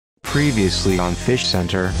Previously on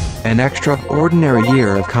FishCenter, an extraordinary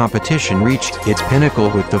year of competition reached its pinnacle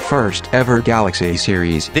with the first ever Galaxy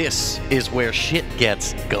series. This is where shit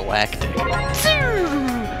gets galactic.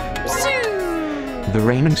 The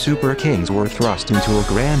reigning Super Kings were thrust into a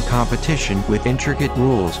grand competition with intricate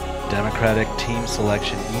rules. Democratic team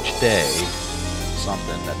selection each day.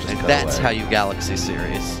 Something that just And got that's away. how you Galaxy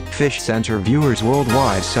series. FishCenter viewers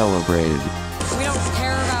worldwide celebrated. We don't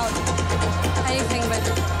care about anything but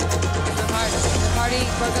the party. The party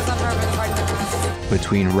broke us up forever, the party never ends.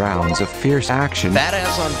 Between rounds of fierce action,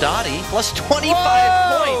 Badass on Dottie, plus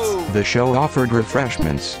 25 points. the show offered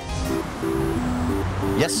refreshments.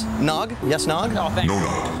 Yes, Nog? Yes, Nog? Oh, thanks.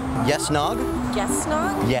 Yes, Nog? Yes,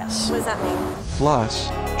 Nog? Yes. What does that mean? Plus,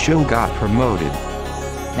 Chill got promoted.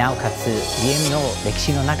 なおかつゲームの歴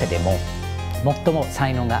史の中でも最も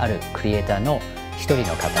才能があるクリエイターの一人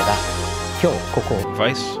の方が今日ここ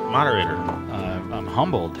Vice moderator. I'm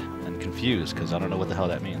humbled and confused because I don't know what the hell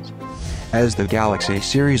that means. As the Galaxy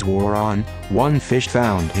series wore on, one fish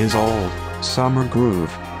found his old summer groove.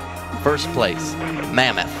 First place,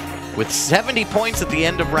 Mammoth, with 70 points at the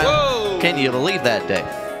end of round. Whoa! Can you believe that, Dave?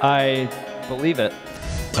 I believe it.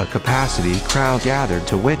 A capacity crowd gathered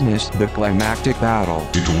to witness the climactic battle.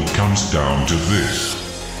 It all comes down to this.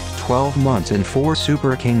 12 months and 4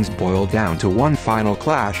 Super Kings boiled down to one final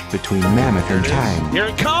clash between Mammoth and Tang. Here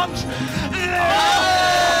it comes!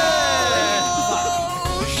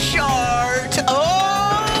 Oh, Shart!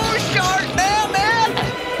 Oh, Shart,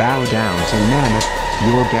 Mammoth! Bow down to Mammoth,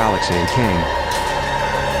 your Galaxy King.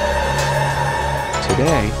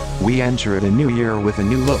 Today, we enter a new year with a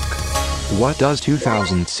new look. What does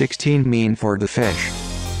 2016 mean for the fish?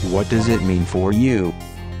 What does it mean for you?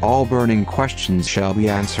 All burning questions shall be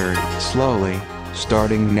answered slowly,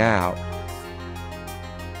 starting now.